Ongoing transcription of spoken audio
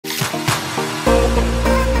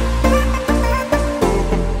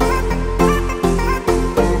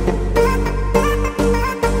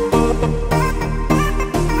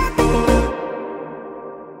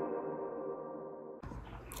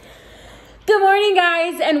morning,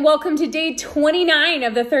 guys, and welcome to day 29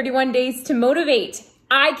 of the 31 Days to Motivate.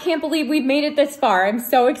 I can't believe we've made it this far. I'm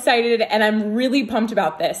so excited and I'm really pumped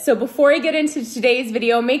about this. So before I get into today's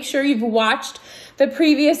video, make sure you've watched the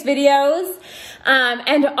previous videos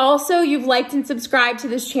and also you've liked and subscribed to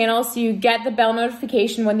this channel so you get the bell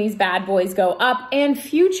notification when these bad boys go up and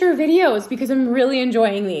future videos because I'm really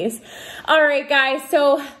enjoying these. All right, guys,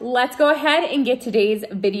 so let's go ahead and get today's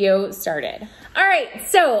video started. All right,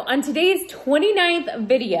 so on today's 29th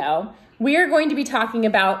video, we are going to be talking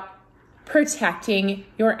about protecting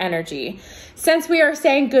your energy. Since we are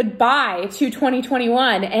saying goodbye to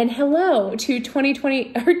 2021 and hello to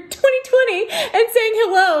 2020 and saying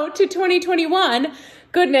hello to 2021,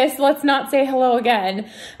 goodness, let's not say hello again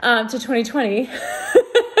to 2020.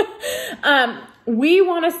 We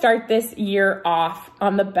want to start this year off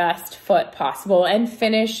on the best foot possible and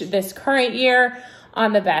finish this current year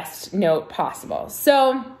on the best note possible.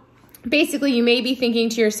 So basically, you may be thinking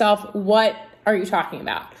to yourself, what are you talking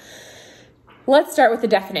about? Let's start with the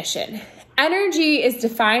definition. Energy is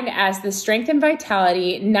defined as the strength and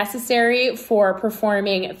vitality necessary for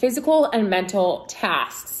performing physical and mental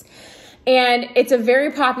tasks. And it's a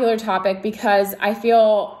very popular topic because I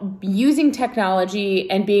feel using technology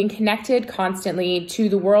and being connected constantly to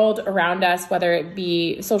the world around us, whether it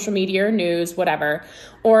be social media or news, whatever,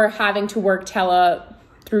 or having to work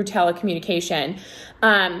through telecommunication,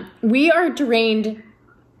 we are drained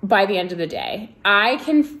by the end of the day. I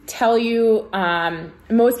can tell you,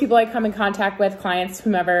 most people I come in contact with, clients,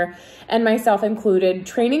 whomever, and myself included,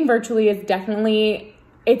 training virtually is definitely,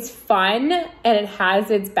 it's fun and it has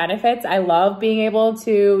its benefits. I love being able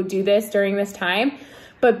to do this during this time,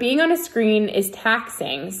 but being on a screen is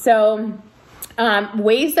taxing. So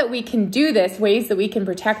ways that we can do this, ways that we can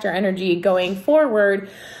protect our energy going forward,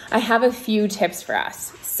 I have a few tips for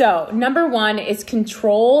us. So number one is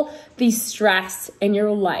control the stress in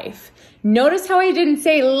your life. Notice how I didn't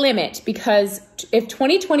say limit, because if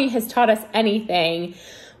 2020 has taught us anything,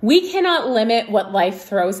 we cannot limit what life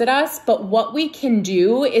throws at us, but what we can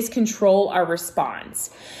do is control our response.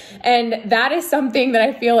 And that is something that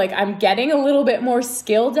I feel like I'm getting a little bit more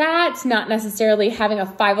skilled at, not necessarily having a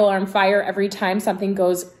 5-alarm fire every time something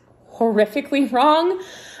goes horrifically wrong.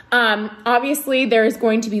 Obviously, there is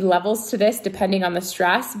going to be levels to this depending on the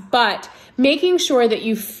stress, but making sure that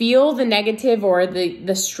you feel the negative or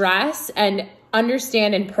the stress and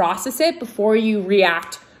understand and process it before you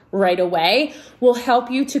react right away will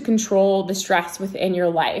help you to control the stress within your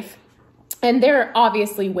life. And there are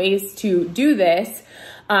obviously ways to do this.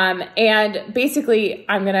 And basically,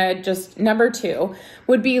 I'm gonna just, number two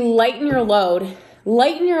would be lighten your load.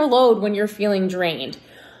 Lighten your load when you're feeling drained.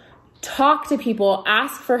 Talk to people,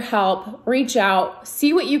 ask for help, reach out,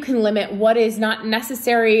 see what you can limit, what is not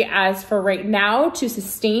necessary as for right now to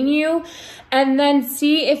sustain you, and then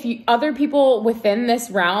see if other people within this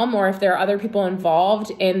realm or if there are other people involved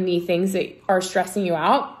in the things that are stressing you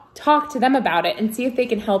out, talk to them about it and see if they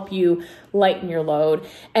can help you lighten your load.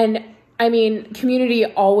 And I mean, community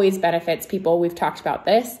always benefits people. We've talked about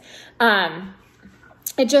this.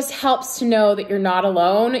 It just helps to know that you're not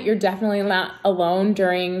alone. You're definitely not alone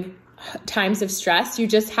during times of stress. You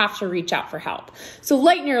just have to reach out for help. So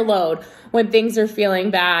lighten your load when things are feeling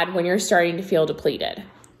bad, when you're starting to feel depleted.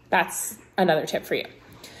 That's another tip for you.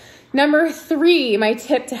 Number three, my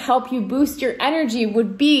tip to help you boost your energy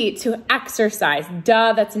would be to exercise.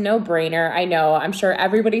 Duh, that's a no-brainer. I know, I'm sure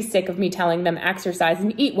everybody's sick of me telling them exercise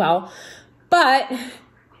and eat well, but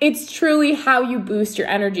it's truly how you boost your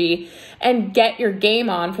energy and get your game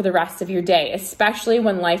on for the rest of your day, especially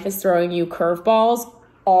when life is throwing you curveballs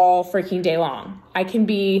all freaking day long. I can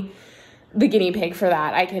be the guinea pig for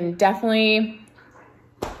that. I can definitely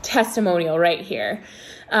testimonial right here.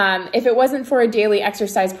 If it wasn't for a daily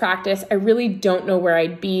exercise practice, I really don't know where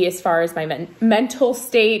I'd be as far as my mental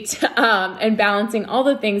state and balancing all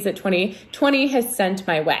the things that 2020 has sent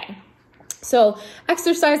my way. So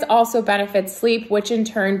exercise also benefits sleep, which in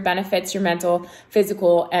turn benefits your mental,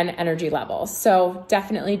 physical, and energy levels. So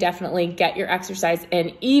definitely get your exercise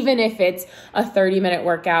in, even if it's a 30-minute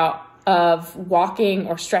workout of walking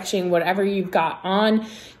or stretching, whatever you've got on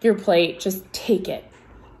your plate, just take it.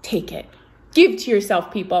 Give to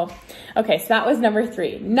yourself, people. Okay, so that was number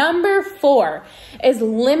three. Number four is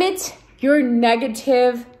limit your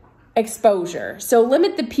negative exposure. So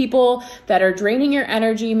limit the people that are draining your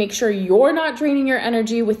energy. Make sure you're not draining your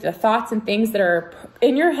energy with the thoughts and things that are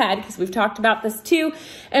in your head, because we've talked about this too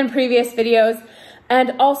in previous videos.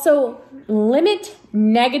 And also limit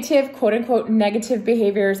negative, quote unquote, negative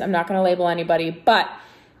behaviors. I'm not going to label anybody, but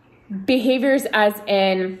behaviors as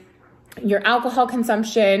in your alcohol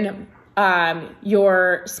consumption,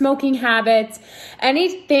 your smoking habits,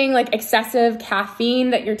 anything like excessive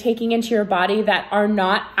caffeine that you're taking into your body that are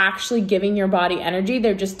not actually giving your body energy.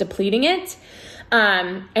 They're just depleting it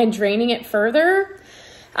and draining it further.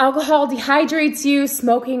 Alcohol dehydrates you.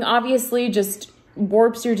 Smoking obviously just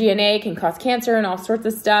warps your DNA, can cause cancer and all sorts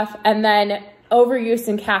of stuff. And then overuse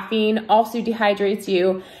in caffeine also dehydrates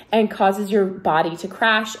you and causes your body to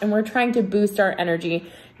crash. And we're trying to boost our energy,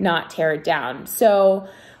 not tear it down. So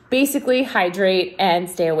basically hydrate and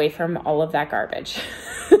stay away from all of that garbage.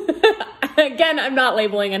 Again, I'm not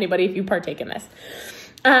labeling anybody if you partake in this.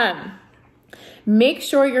 Make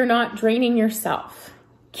sure you're not draining yourself.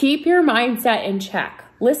 Keep your mindset in check.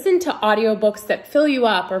 Listen to audiobooks that fill you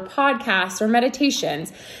up, or podcasts or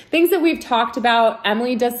meditations, things that we've talked about.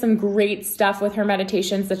 Emily does some great stuff with her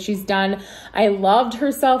meditations that she's done. I loved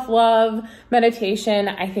her self-love meditation.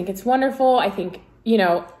 I think it's wonderful. I think, you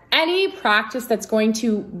know, any practice that's going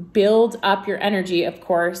to build up your energy, of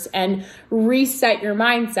course, and reset your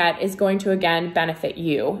mindset is going to, again, benefit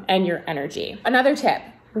you and your energy. Another tip,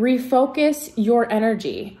 refocus your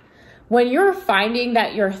energy. When you're finding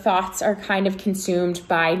that your thoughts are kind of consumed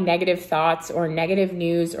by negative thoughts or negative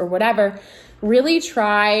news or whatever, really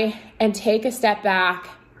try and take a step back.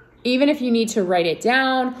 Even if you need to write it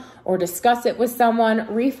down or discuss it with someone,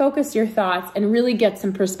 refocus your thoughts and really get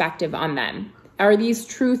some perspective on them. Are these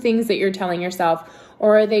true things that you're telling yourself,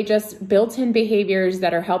 or are they just built-in behaviors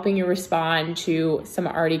that are helping you respond to some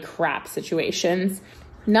already crap situations?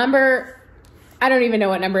 I don't even know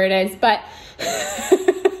what number it is, but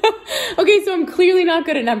okay, so I'm clearly not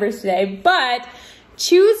good at numbers today, but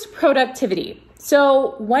choose productivity.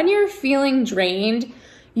 So when you're feeling drained,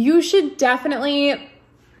 you should definitely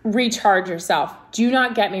recharge yourself. Do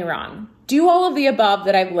not get me wrong. Do all of the above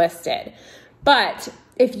that I've listed. But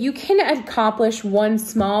if you can accomplish one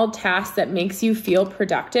small task that makes you feel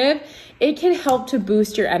productive, it can help to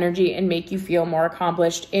boost your energy and make you feel more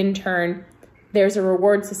accomplished. In turn, there's a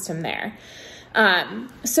reward system there.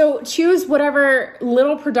 So choose whatever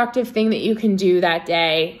little productive thing that you can do that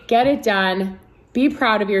day, get it done, be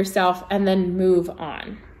proud of yourself, and then move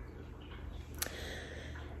on.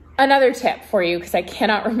 Another tip for you, because I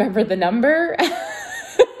cannot remember the number,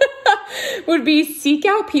 would be seek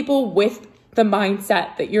out people with the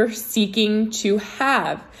mindset that you're seeking to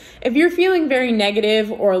have. If you're feeling very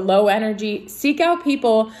negative or low energy, seek out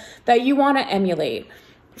people that you want to emulate.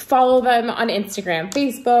 Follow them on Instagram,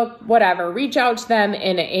 Facebook, whatever. Reach out to them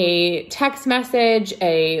in a text message,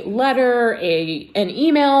 a letter, an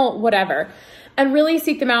email, whatever. And really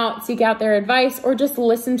seek them out, seek out their advice, or just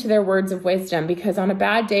listen to their words of wisdom, because on a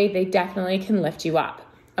bad day, they definitely can lift you up,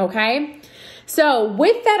 okay? So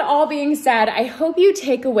with that all being said, I hope you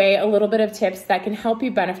take away a little bit of tips that can help you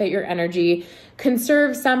benefit your energy,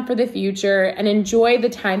 conserve some for the future, and enjoy the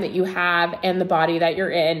time that you have and the body that you're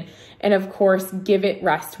in. And of course, give it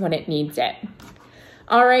rest when it needs it.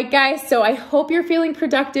 All right, guys, so I hope you're feeling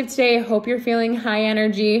productive today. I hope you're feeling high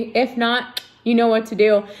energy. If not, you know what to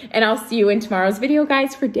do. And I'll see you in tomorrow's video,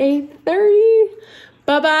 guys, for day 30.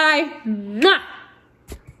 Bye-bye.